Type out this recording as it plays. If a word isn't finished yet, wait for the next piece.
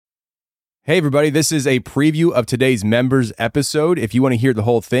Hey everybody, this is a preview of today's members episode. If you want to hear the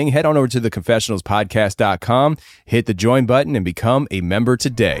whole thing, head on over to theconfessionalspodcast.com, hit the join button, and become a member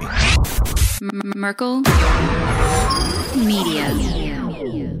today. Merkel Media.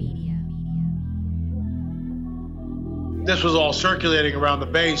 This was all circulating around the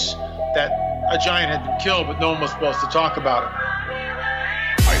base that a giant had been killed, but no one was supposed to talk about it.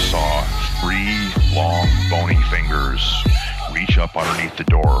 I saw 3 long, bony fingers reach up underneath the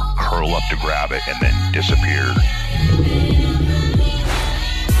door, curl up to grab it, and then disappear.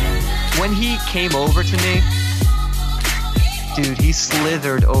 When he came over to me, dude, he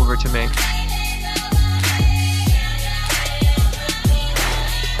slithered over to me.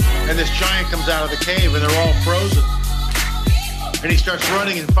 And this giant comes out of the cave, and they're all frozen. And he starts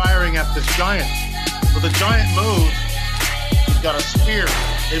running and firing at this giant. Well, the giant moves. He's got a spear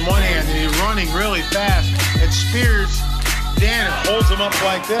in one hand, and he's running really fast and spears Dan and holds him up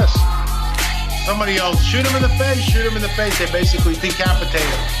like this. Somebody else, shoot him in the face, shoot him in the face. They basically decapitate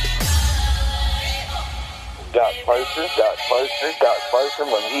him. Got closer.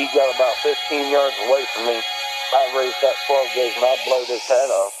 When he got about 15 yards away from me, I raised that 12 gauge and I blowed his head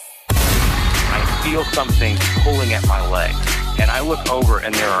off. I feel something pulling at my leg, and I look over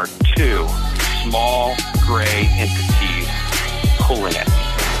and there are 2 small gray entities pulling at me.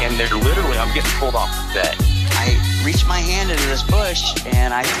 And they're literally, I'm getting pulled off the bed. I reached my hand into this bush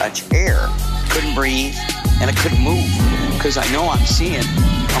and I touched air. Couldn't breathe and I couldn't move because I know I'm seeing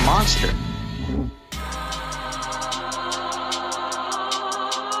a monster.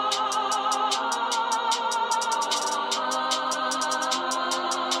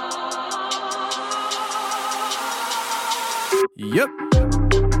 Yep.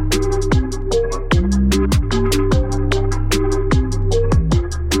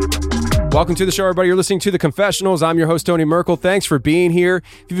 Welcome to the show, everybody. You're listening to The Confessionals. I'm your host, Tony Merkel. Thanks for being here.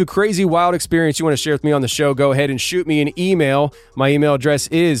 If you have a crazy, wild experience you want to share with me on the show, go ahead and shoot me an email. My email address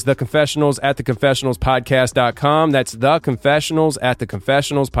is theconfessionals@theconfessionalspodcast.com. That's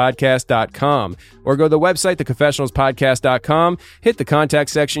theconfessionals@theconfessionalspodcast.com. Or go to the website, theconfessionalspodcast.com. Hit the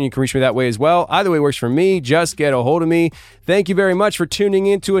contact section. You can reach me that way as well. Either way works for me. Just get a hold of me. Thank you very much for tuning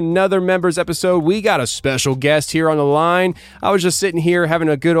in to another members episode. We got a special guest here on the line. I was just sitting here having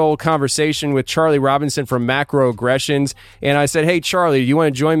a good old conversation with Charlie Robinson from Macroaggressions, and I said, hey Charlie, do you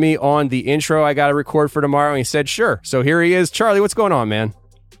want to join me on the intro I got to record for tomorrow? And he said sure. So here he is. Charlie, what's going on, man?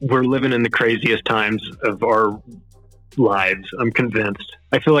 We're living in the craziest times of our lives. I'm convinced.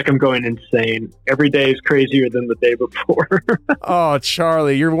 I feel like I'm going insane. Every day is crazier than the day before. Oh,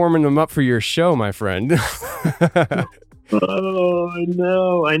 Charlie, you're warming them up for your show, my friend. Oh, I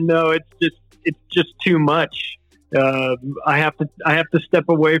know. It's just too much. I have to step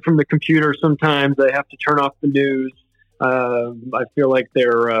away from the computer sometimes. I have to turn off the news. I feel like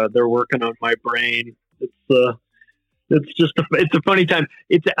they're working on my brain. It's a funny time.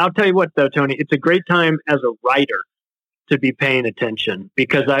 I'll tell you what though, Tony, it's a great time as a writer to be paying attention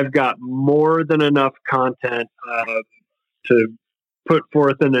because I've got more than enough content to put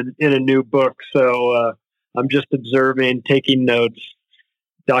forth in a new book. So I'm just observing, taking notes,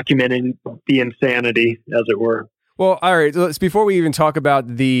 documenting the insanity, as it were. Well, all right. Before we even talk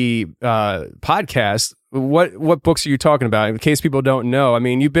about the podcast, what books are you talking about? In case people don't know, I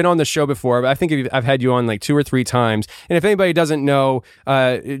mean, you've been on the show before, but I think I've had you on like 2 or 3 times. And if anybody doesn't know,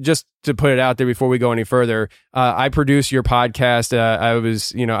 just to put it out there before we go any further, I produce your podcast. I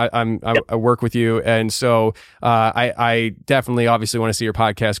work with you, and so I definitely, obviously, want to see your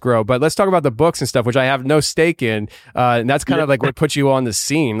podcast grow. But let's talk about the books and stuff, which I have no stake in, and that's kind of like what put you on the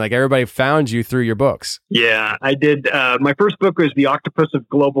scene. Like everybody found you through your books. Yeah, I did. My first book was The Octopus of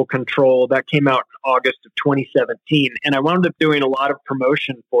Global Control. That came out in August of 2017, and I wound up doing a lot of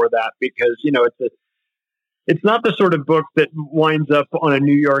promotion for that because it's not the sort of book that winds up on a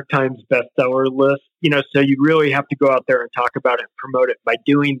New York Times bestseller list, so you really have to go out there and talk about it and promote it. By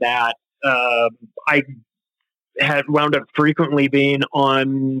doing that, I had wound up frequently being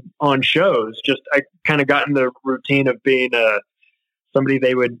on shows. I kind of got in the routine of being somebody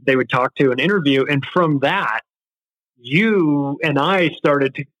they would talk to and interview. And from that, you and I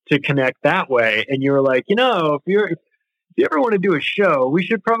started to connect that way. And you were like, if you ever want to do a show, we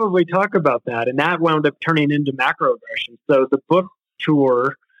should probably talk about that. And that wound up turning into Macroaggressions. So the book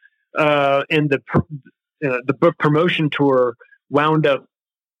tour and the book promotion tour wound up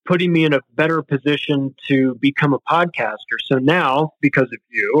putting me in a better position to become a podcaster. So now, because of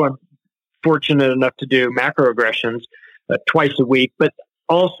you, I'm fortunate enough to do Macroaggressions twice a week. But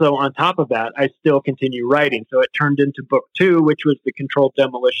also on top of that, I still continue writing. So it turned into book 2, which was The Controlled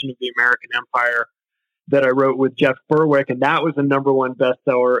Demolition of the American Empire. that I wrote with Jeff Berwick, and that was a #1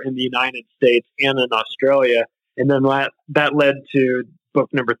 bestseller in the United States and in Australia. And then that led to book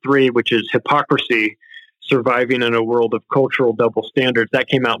number 3, which is Hypocrisy: Surviving in a World of Cultural Double Standards. That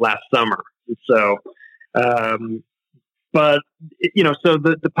came out last summer. And so, but so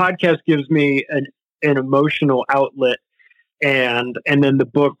the podcast gives me an emotional outlet, and then the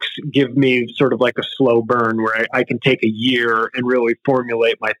books give me sort of like a slow burn where I can take a year and really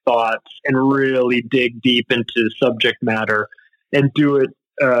formulate my thoughts and really dig deep into subject matter and do it,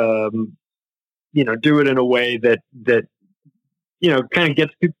 do it in a way that kind of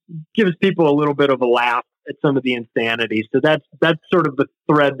gives people a little bit of a laugh at some of the insanity. So that's sort of the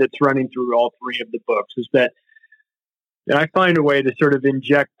thread that's running through all 3 of the books, is that I find a way to sort of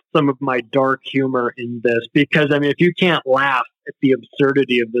inject some of my dark humor in this, because if you can't laugh at the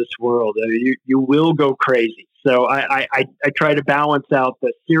absurdity of this world, you will go crazy. So I try to balance out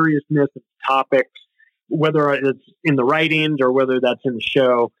the seriousness of topics, whether it's in the writings or whether that's in the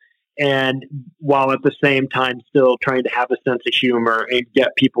show, and while at the same time still trying to have a sense of humor and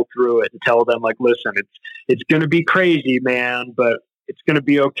get people through it and tell them, like, listen, it's going to be crazy, man, but it's going to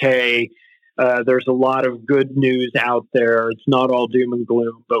be okay. There's a lot of good news out there. It's not all doom and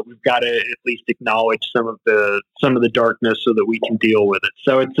gloom, but we've got to at least acknowledge some of the darkness so that we can deal with it.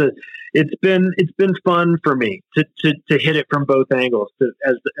 So it's been fun for me to hit it from both angles,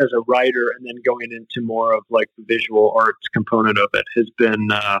 as a writer, and then going into more of like the visual arts component of it has been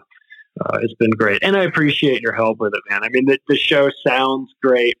it's been great. And I appreciate your help with it, man. The show sounds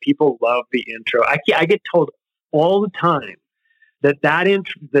great. People love the intro. I get told all the time that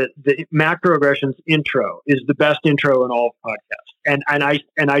the Macroaggressions intro is the best intro in all of podcasts. And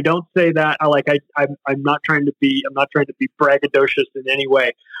I don't say that I'm not trying to be braggadocious in any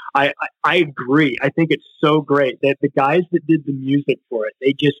way. I agree. I think it's so great that the guys that did the music for it,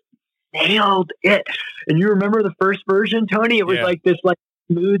 they just nailed it. And you remember the first version, Tony? It was like this like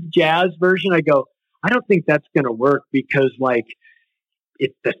smooth jazz version. I go, I don't think that's going to work, because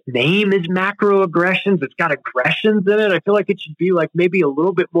if the name is Macroaggressions, it's got aggressions in it. I feel like it should be like maybe a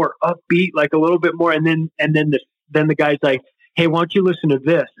little bit more upbeat, like a little bit more. And then the guy's like, hey, why don't you listen to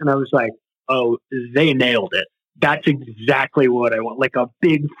this? And I was like, oh, they nailed it. That's exactly what I want. Like a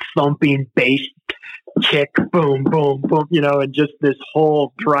big thumping bass kick, boom, boom, boom, and just this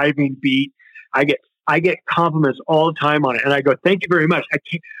whole driving beat. I get compliments all the time on it. And I go, thank you very much.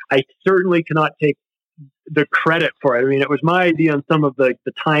 I certainly cannot take the credit for it. It was my idea on some of the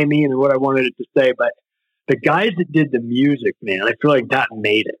timing and what I wanted it to say, but the guys that did the music, man, I feel like that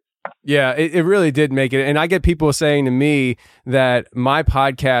made it. Yeah, it really did make it. And I get people saying to me that my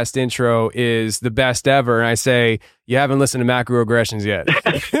podcast intro is the best ever. And I say, you haven't listened to Macroaggressions yet.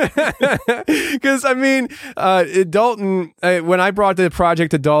 Because, Dalton, when I brought the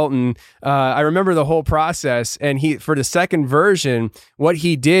project to Dalton, I remember the whole process. And for the second version, what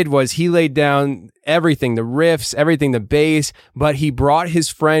he did was he laid down everything, the riffs, everything, the bass, but he brought his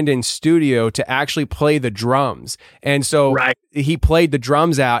friend in studio to actually play the drums. And so he played the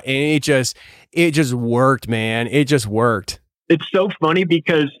drums out, and it just worked, man. It just worked. It's so funny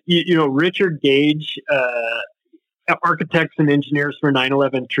because, Richard Gage, Architects and Engineers for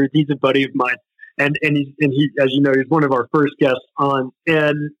 9/11 Truth, he's a buddy of mine. And he, as you know, he's one of our first guests on.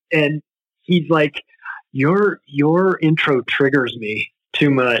 And he's like, your intro triggers me too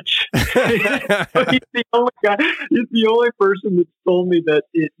much. He's the only guy. He's the only person that's told me that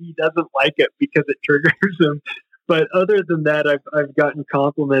he doesn't like it because it triggers him. But other than that, I've gotten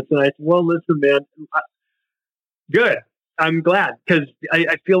compliments, and I said, "Well, listen, man, good. I'm glad, because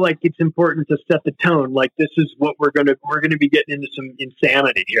I feel like it's important to set the tone. Like, this is what we're gonna be getting into some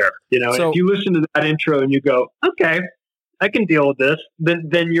insanity here. So, if you listen to that intro and you go, okay, I can deal with this,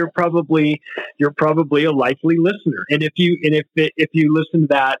 then you're probably a likely listener. And if you listen to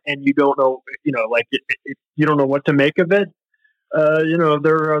that and you don't know, you don't know what to make of it,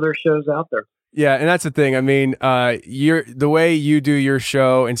 there are other shows out there. Yeah, and that's the thing. The way you do your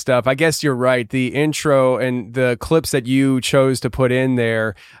show and stuff, I guess you're right. The intro and the clips that you chose to put in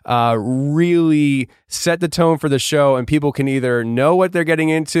there really set the tone for the show, and people can either know what they're getting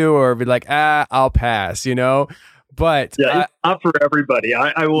into or be like, I'll pass, But it's not for everybody.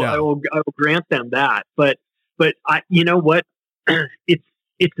 I will grant them that. But you know what?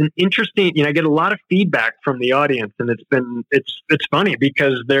 It's an interesting. I get a lot of feedback from the audience, and it's funny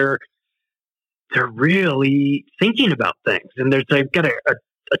because they're really thinking about things, and they've got a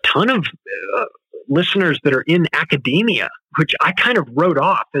ton of listeners that are in academia, which I kind of wrote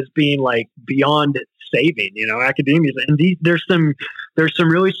off as being like beyond saving, academia. And there's some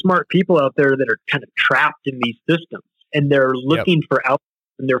really smart people out there that are kind of trapped in these systems, and they're looking for out.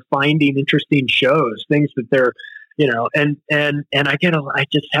 and they're finding interesting shows, things that they're, and I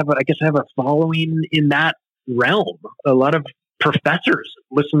have a following in that realm. A lot of professors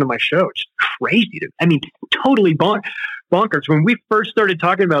listen to my show. It's crazy. Totally bonkers. When we first started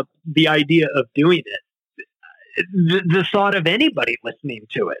talking about the idea of doing it, the thought of anybody listening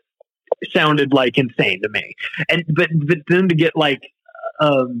to it sounded like insane to me. But then to get like,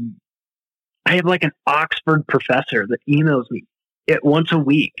 I have like an Oxford professor that emails me once a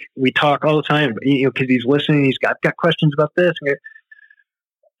week. We talk all the time, because he's listening. He's got questions about this.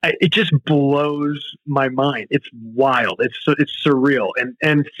 It just blows my mind. It's wild. It's surreal.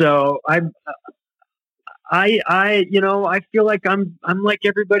 And so I feel like I'm like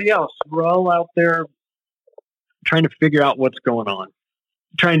everybody else. We're all out there trying to figure out what's going on,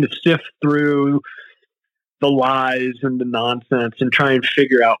 trying to sift through the lies and the nonsense and try and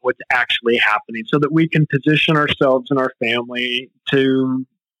figure out what's actually happening so that we can position ourselves and our family to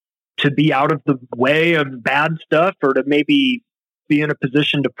be out of the way of bad stuff, or to maybe be in a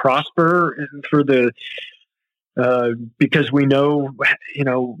position to prosper for because we know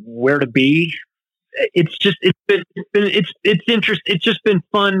where to be. It's interesting. It's just been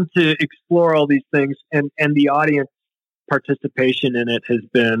fun to explore all these things, and the audience participation in it has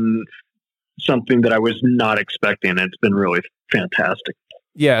been something that I was not expecting. It's been really fantastic.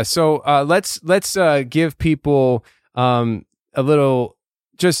 Yeah. So let's give people a little,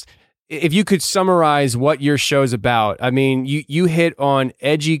 just if you could summarize what your show's about. I mean, you hit on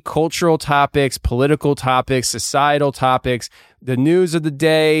edgy cultural topics, political topics, societal topics, the news of the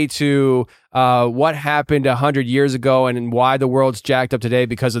day, to what happened 100 years ago and why the world's jacked up today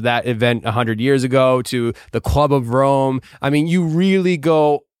because of that event 100 years ago, to the Club of Rome. I mean, you really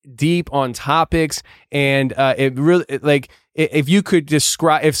go deep on topics, and it really, like, if you could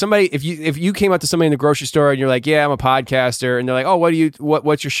describe, if you came up to somebody in the grocery store and you're like, yeah, I'm a podcaster, and they're like, oh,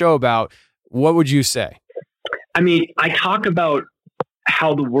 what's your show about? What would you say? I mean, I talk about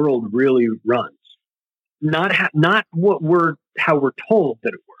how the world really runs, not how we're told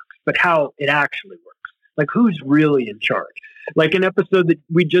that it works, but how it actually works. Like, who's really in charge? Like an episode that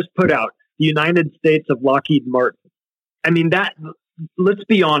we just put out, the United States of Lockheed Martin. I mean, let's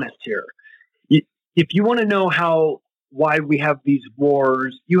be honest here. If you want to know why we have these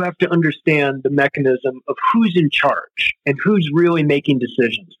wars, you have to understand the mechanism of who's in charge and who's really making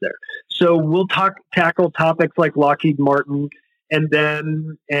decisions there. So we'll tackle topics like Lockheed Martin and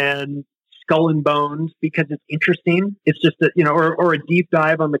Skull and Bones because it's interesting. It's just or a deep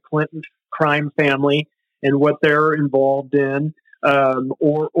dive on the Clinton crime family and what they're involved in,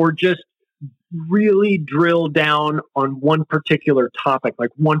 or just really drill down on one particular topic,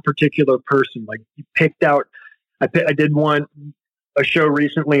 like one particular person. Like, you picked out, I did a show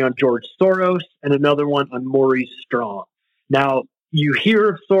recently on George Soros and another one on Maurice Strong. Now, you hear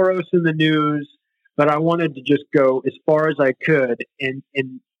of Soros in the news, but I wanted to just go as far as I could and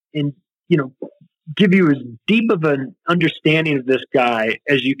give you as deep of an understanding of this guy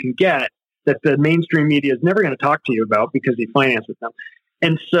as you can get, that the mainstream media is never going to talk to you about because he finances them.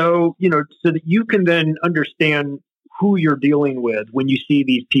 And so, so that you can then understand who you're dealing with when you see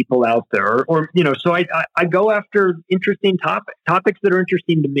these people out there, so I go after interesting topics that are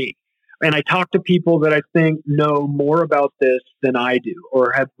interesting to me. And I talk to people that I think know more about this than I do,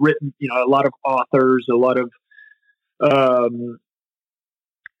 or have written, a lot of authors, a lot of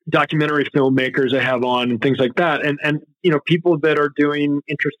documentary filmmakers I have on and things like that. And people that are doing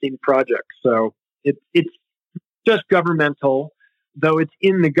interesting projects. So it's just governmental, though it's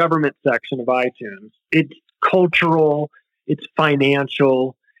in the government section of iTunes. It's cultural, it's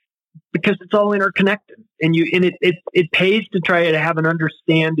financial, because it's all interconnected. And it pays to try to have an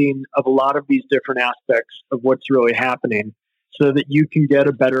understanding of a lot of these different aspects of what's really happening, so that you can get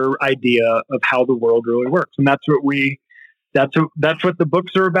a better idea of how the world really works. And that's what the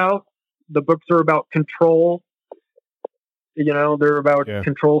books are about. The books are about control. They're about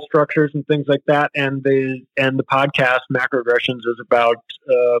control structures and things like that. And the podcast Macroaggressions is about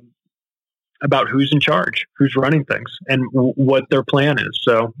who's in charge, who's running things, and what their plan is.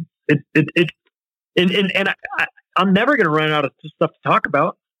 So I'm never going to run out of stuff to talk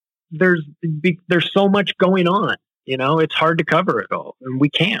about. There's so much going on. It's hard to cover it all, and we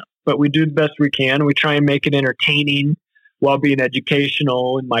can't. But we do the best we can. We try and make it entertaining while being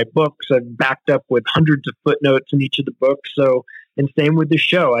educational. In my books, I've backed up with hundreds of footnotes in each of the books. So, and same with the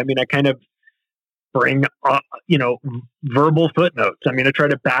show. I mean, I kind of bring up, verbal footnotes. I mean, I try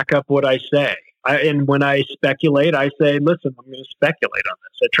to back up what I say. And when I speculate, I say, listen, I'm going to speculate on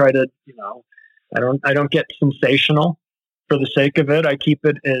this. I try to, I don't get sensational for the sake of it. I keep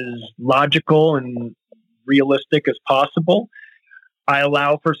it as logical and realistic as possible. I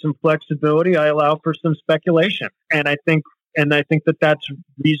allow for some flexibility. I allow for some speculation. And I think that that's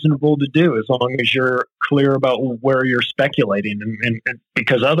reasonable to do as long as you're clear about where you're speculating. And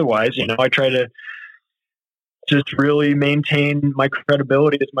because otherwise, I try to just really maintain my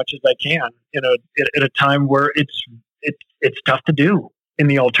credibility as much as I can, at a time where it's tough to do in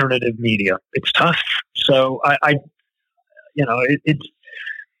the alternative media. It's tough. So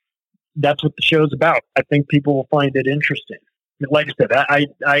that's what the show's about. I think people will find it interesting. Like I said,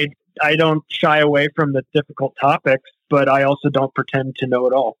 I don't shy away from the difficult topics, but I also don't pretend to know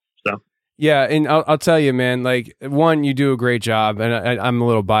it all. So. Yeah, and I'll tell you, man, like, one, you do a great job, and I'm a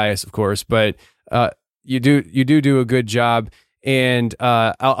little biased, of course, but you do a good job, and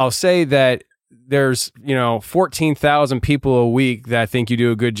I'll say that there's 14,000 people a week that think you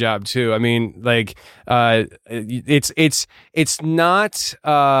do a good job too. I mean, like, it's not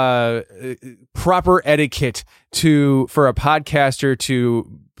proper etiquette for a podcaster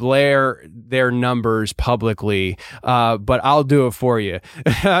to blare their numbers publicly, but I'll do it for you.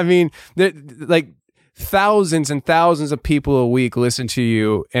 I mean, thousands and thousands of people a week listen to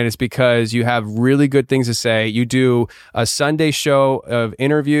you, and it's because you have really good things to say. You do a Sunday show of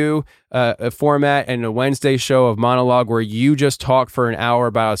interview a format and a Wednesday show of monologue where you just talk for an hour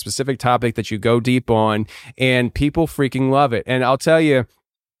about a specific topic that you go deep on, and people freaking love it. And I'll tell you,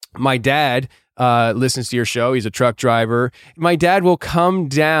 my dad listens to your show. He's a truck driver. My dad will come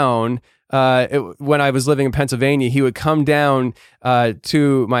down. When I was living in Pennsylvania, he would come down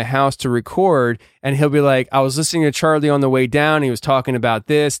to my house to record, and he'll be like, I was listening to Charlie on the way down. He was talking about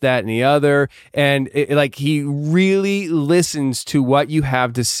this, that, and the other. And he really listens to what you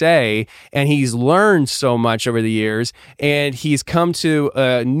have to say, and he's learned so much over the years, and he's come to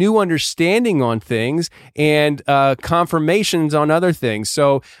a new understanding on things and confirmations on other things.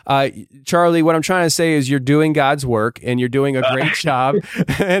 So, Charlie, what I'm trying to say is you're doing God's work, and you're doing a great job.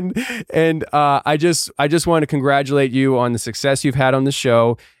 And I just want to congratulate you on the success you've had on the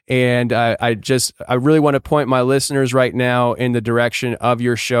show. And I really want to point my listeners right now in the direction of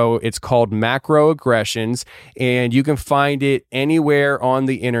your show. It's called Macroaggressions, and you can find it anywhere on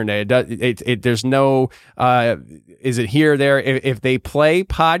the internet. There's no, is it here, there? If they play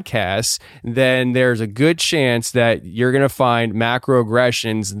podcasts, then there's a good chance that you're going to find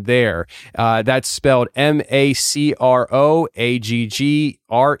Macroaggressions there. That's spelled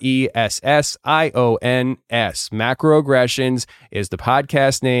Macroaggressions. Macroaggressions is the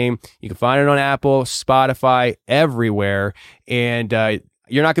podcast name. You can find it on Apple, Spotify, everywhere. And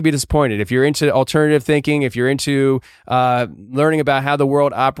you're not going to be disappointed. If you're into alternative thinking, if you're into learning about how the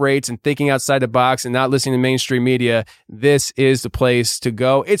world operates and thinking outside the box and not listening to mainstream media, this is the place to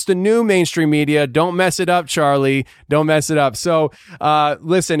go. It's the new mainstream media. Don't mess it up, Charlie. Don't mess it up. So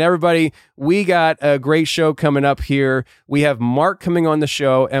listen, everybody, we got a great show coming up here. We have Mark coming on the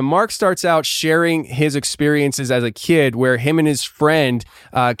show, and Mark starts out sharing his experiences as a kid where him and his friend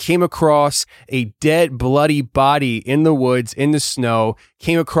came across a dead, bloody body in the woods, in the snow,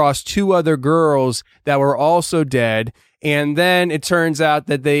 came across two other girls that were also dead, and then it turns out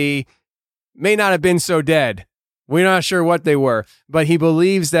that they may not have been so dead. We're not sure what they were, but he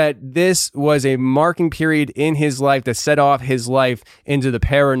believes that this was a marking period in his life that set off his life into the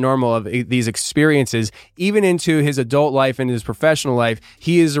paranormal of these experiences, even into his adult life and his professional life.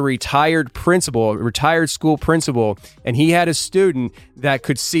 He is a retired school principal, and he had a student that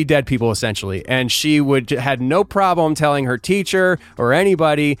could see dead people, essentially. And she had no problem telling her teacher or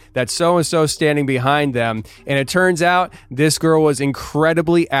anybody that so-and-so standing behind them. And it turns out this girl was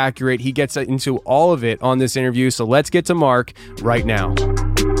incredibly accurate. He gets into all of it on this interview. So let's get to Mark right now.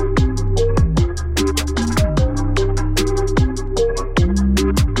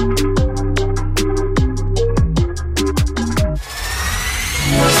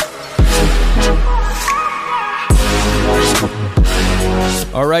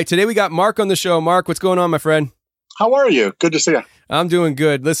 All right, today we got Mark on the show. Mark, what's going on, my friend? How are you? Good to see you. I'm doing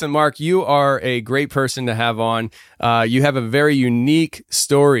good. Listen, Mark, you are a great person to have on. You have a very unique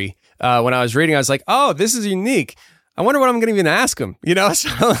story. When I was reading, I was like, oh, this is unique. I wonder what I'm going to even ask him,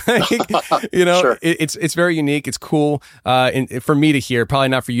 So, sure. It's very unique. It's cool for me to hear, probably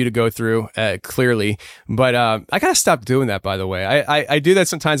not for you to go through clearly. But I got to stop doing that, by the way. I do that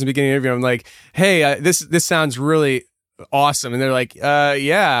sometimes in the beginning of the interview. I'm like, hey, this sounds really awesome. And they're like,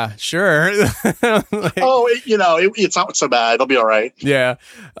 yeah, sure. Like, it's not so bad. It'll be all right. Yeah.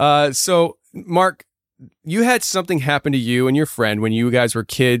 So, Mark, you had something happen to you and your friend when you guys were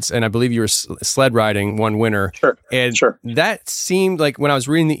kids, and I believe you were sled riding one winter. Sure. And sure. That seemed like, when I was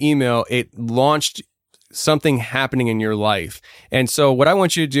reading the email, it launched something happening in your life. And so what I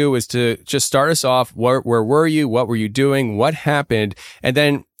want you to do is to just start us off. Where were you? What were you doing? What happened? And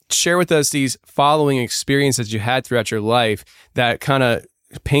then share with us these following experiences you had throughout your life that kind of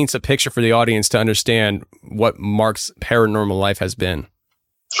paints a picture for the audience to understand what Mark's paranormal life has been.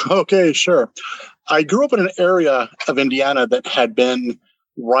 Okay, sure. I grew up in an area of Indiana that had been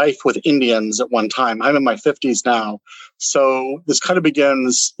rife with Indians at one time. I'm in my 50s now. So this kind of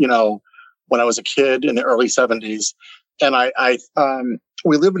begins, when I was a kid in the early 70s. And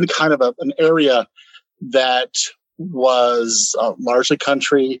we lived in kind of an area that was largely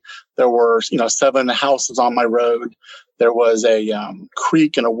country. There were, 7 houses on my road. There was a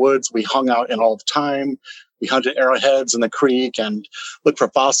creek and a woods we hung out in all the time. We hunted arrowheads in the creek and looked for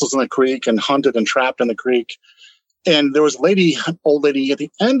fossils in the creek and hunted and trapped in the creek. And there was an old lady at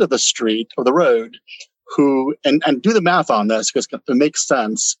the end of the street or the road who, and do the math on this because it makes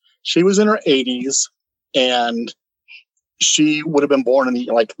sense. She was in her 80s and she would have been born in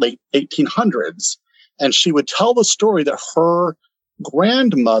the late 1800s. And she would tell the story that her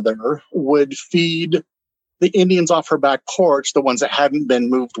grandmother would feed the Indians off her back porch, the ones that hadn't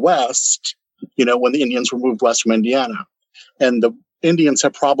been moved west, when the Indians were moved west from Indiana. And the Indians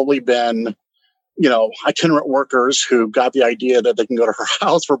had probably been, itinerant workers who got the idea that they can go to her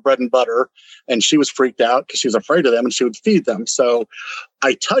house for bread and butter. And she was freaked out because she was afraid of them and she would feed them. So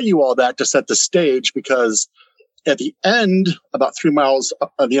I tell you all that to set the stage because at the end, about 3 miles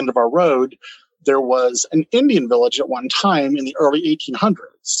at the end of our road, there was an Indian village at one time in the early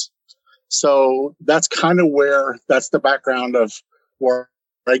 1800s. So that's kind of that's the background of where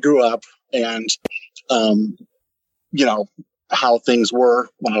I grew up and, how things were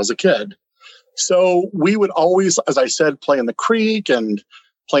when I was a kid. So we would always, as I said, play in the creek and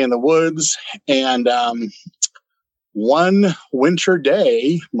play in the woods. And one winter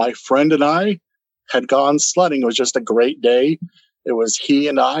day, my friend and I had gone sledding. It was just a great day. It was he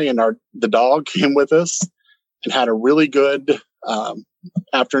and I and the dog came with us and had a really good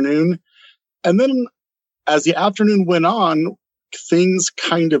afternoon. And then as the afternoon went on, things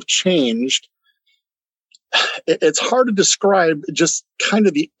kind of changed. It's hard to describe, just kind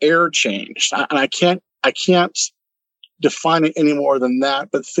of the air changed. And I can't define it any more than that,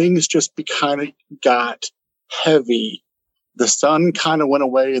 but things just kind of got heavy. The sun kind of went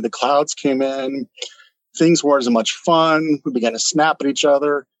away. The clouds came in. Things weren't as much fun. We began to snap at each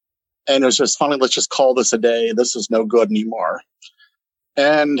other. And it was just finally, let's just call this a day. This is no good anymore.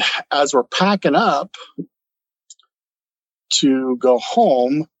 And as we're packing up to go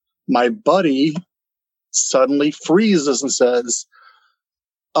home, my buddy suddenly freezes and says,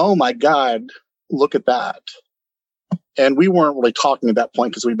 "Oh my God, look at that." And we weren't really talking at that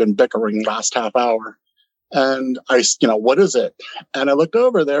point because we'd been bickering the last half hour. And I, what is it? And I looked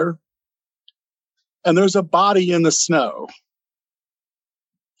over there and there's a body in the snow.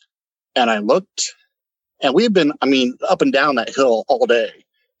 And I looked and we've been, up and down that hill all day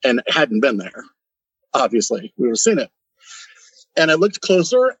and it hadn't been there. Obviously, we were seeing it. And I looked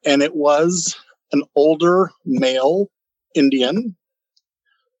closer and it was an older male Indian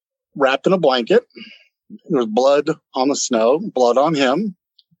wrapped in a blanket. There was blood on the snow, blood on him.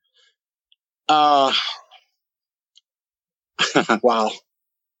 Wow.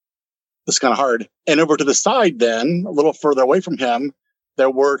 That's kind of hard. And over to the side then, a little further away from him, there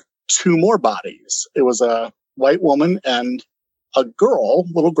were 2 more bodies. It was a white woman and a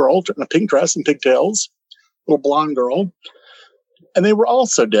little girl in a pink dress and pigtails, little blonde girl. And they were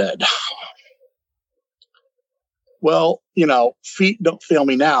also dead. Well, feet don't fail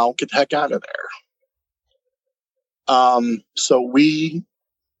me now. Get the heck out of there. So we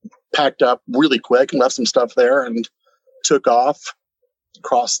packed up really quick and left some stuff there and took off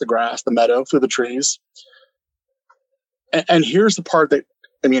across the grass, the meadow, through the trees. And here's the part that,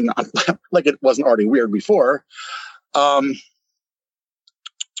 like it wasn't already weird before. There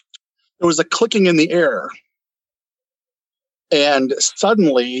was a clicking in the air. And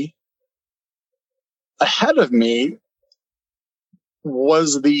suddenly, ahead of me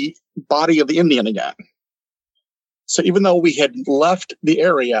was the body of the Indian again. So even though we had left the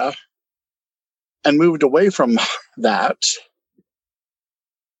area and moved away from that,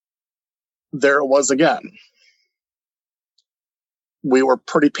 there it was again. We were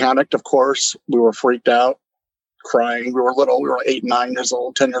pretty panicked, of course. We were freaked out, crying. We were little. We were 8, 9 years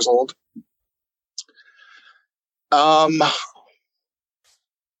old, 10 years old.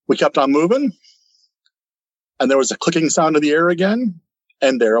 We kept on moving. And there was a clicking sound in the air again.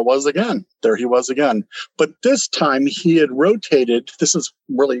 And there it was again. There he was again. But this time he had rotated. This is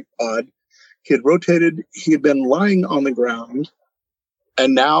really odd. He had rotated. He had been lying on the ground.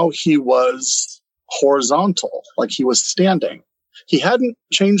 And now he was horizontal, like he was standing. He hadn't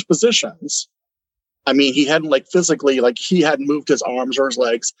changed positions. I mean, he hadn't like physically, like he hadn't moved his arms or his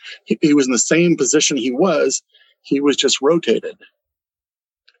legs. He was in the same position he was. He was just rotated.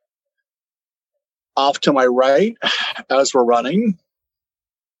 Off to my right, as we're running,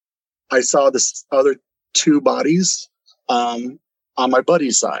 I saw this other two bodies on my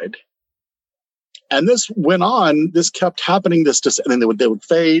buddy's side. And this went on. This kept happening. And then they would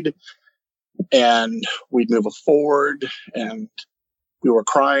fade, and we'd move forward, and we were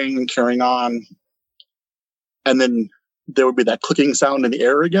crying and carrying on. And then there would be that clicking sound in the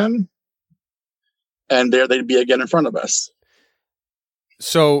air again, and there they'd be again in front of us.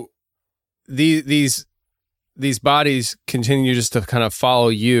 So these bodies continue just to kind of follow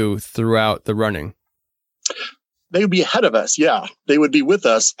you throughout the running. They would be ahead of us. Yeah, they would be with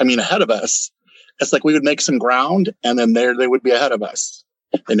us. I mean, ahead of us. It's like we would make some ground, and then there they would be ahead of us.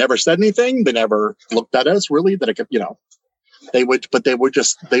 They never said anything. They never looked at us really. That it could, they would, but they were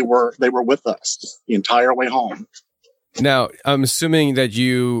with us the entire way home. Now, I'm assuming that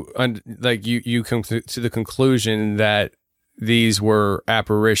you come to the conclusion that these were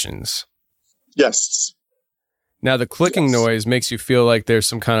apparitions. Yes. Now, the clicking noise makes you feel like there's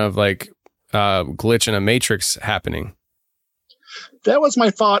some kind of like glitch in a matrix happening. That was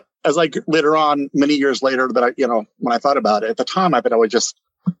my thought as later on, many years later, that when I thought about it. At the time, I thought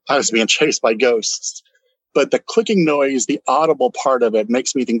I was being chased by ghosts. But the clicking noise, the audible part of it,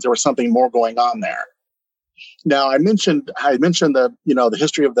 makes me think there was something more going on there. Now, I mentioned the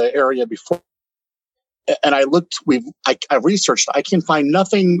history of the area before, and I looked. I researched. I can find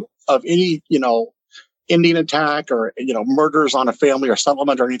nothing of any Indian attack or murders on a family or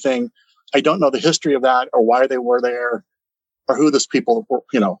settlement or anything. I don't know the history of that or why they were there or who those people were,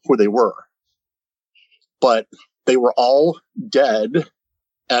 who they were. But they were all dead,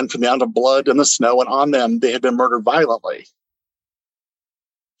 and from the amount of blood and the snow and on them, they had been murdered violently.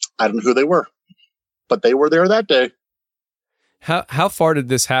 I don't know who they were, but they were there that day. How far did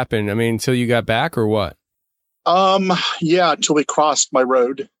this happen? I mean, until you got back or what? Yeah, until we crossed my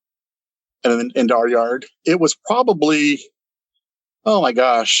road and then into our yard. It was probably, oh my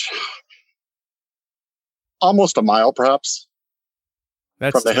gosh, almost a mile, perhaps.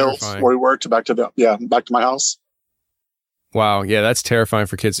 That's from the terrifying. Hills where we were to back to my house. Wow, yeah, that's terrifying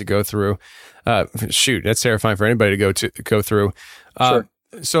for kids to go through. Shoot, that's terrifying for anybody to go through. Sure.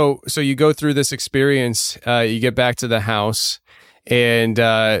 So you go through this experience. You get back to the house, and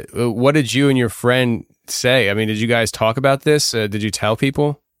what did you and your friend say? I mean, did you guys talk about this? Did you tell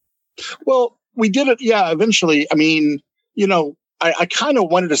people? Well, we did it. Yeah, eventually. I mean, I kind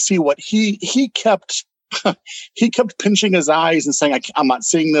of wanted to see what he kept. He kept pinching his eyes and saying, I'm not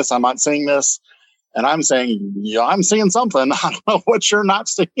seeing this. I'm not seeing this. And I'm saying, yeah, I'm seeing something. I don't know what you're not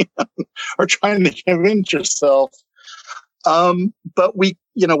seeing or trying to convince yourself. But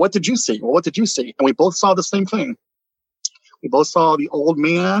what did you see? Well, what did you see? And we both saw the same thing. We both saw the old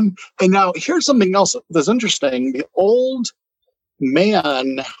man. And now here's something else that's interesting. The old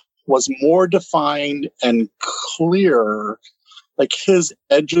man was more defined and clear. Like his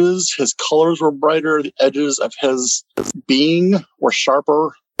edges, his colors were brighter. The edges of his being were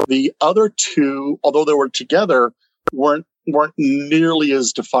sharper. The other two, although they were together, weren't nearly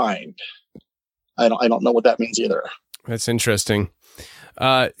as defined. I don't know what that means either. That's interesting.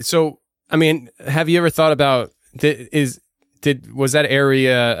 So, I mean, have you ever thought about was that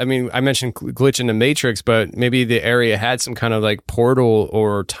area? I mean, I mentioned glitch in the matrix, but maybe the area had some kind of like portal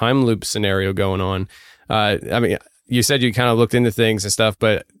or time loop scenario going on. I mean, you said you kind of looked into things and stuff,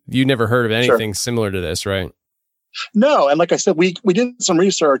 but you never heard of anything similar to this, right? No, and like I said, we did some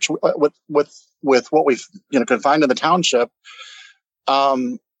research with what we could find in the township.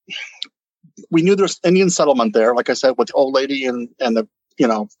 We knew there's Indian settlement there, like I said, with the old lady and the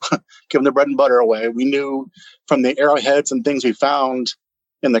giving the bread and butter away. We knew from the arrowheads and things we found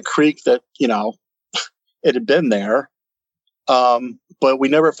in the creek that it had been there. But we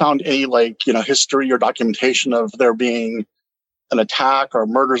never found any history or documentation of there being an attack or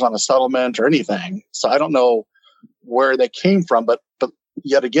murders on a settlement or anything. So I don't know where they came from, but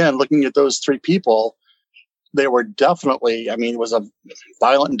yet again, looking at those three people, they were definitely, it was a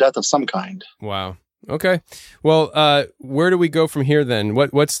violent death of some kind. Wow. Okay. Well, where do we go from here then?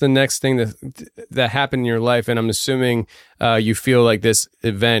 What's the next thing that happened in your life? And I'm assuming you feel like this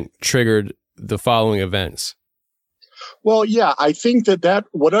event triggered the following events. Well, yeah, I think that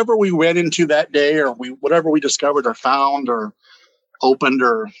whatever we went into that day or whatever we discovered or found or opened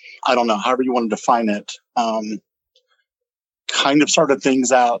or I don't know, however you want to define it, kind of started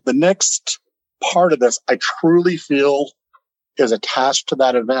things out. The next part of this, I truly feel is attached to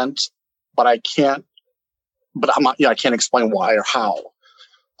that event but I can't explain why or how.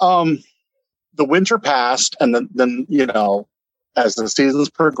 The winter passed, and then as the seasons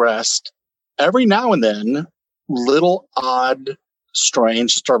progressed, every now and then, little odd,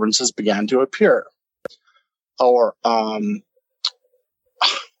 strange disturbances began to appear. Or I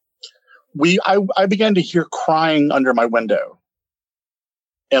began to hear crying under my window,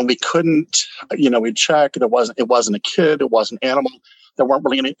 and we couldn't. We'd check. It wasn't a kid. It wasn't an animal. There weren't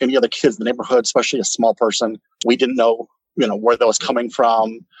really any other kids in the neighborhood, especially a small person. We didn't know, where that was coming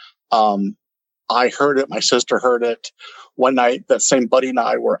from. I heard it. My sister heard it. One night, that same buddy and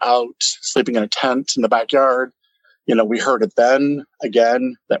I were out sleeping in a tent in the backyard. We heard it then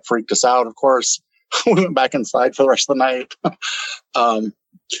again. That freaked us out, of course. We went back inside for the rest of the night.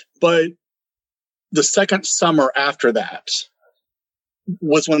 But the second summer after that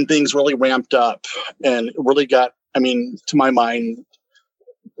was when things really ramped up and it really got, to my mind,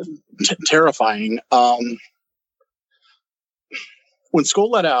 terrifying. When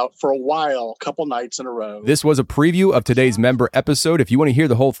school let out for a while, a couple nights in a row. This was a preview of today's member episode. If you want to hear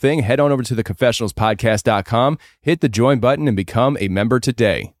the whole thing, head on over to theconfessionalspodcast.com, hit the join button, and become a member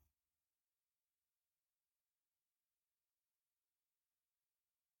today.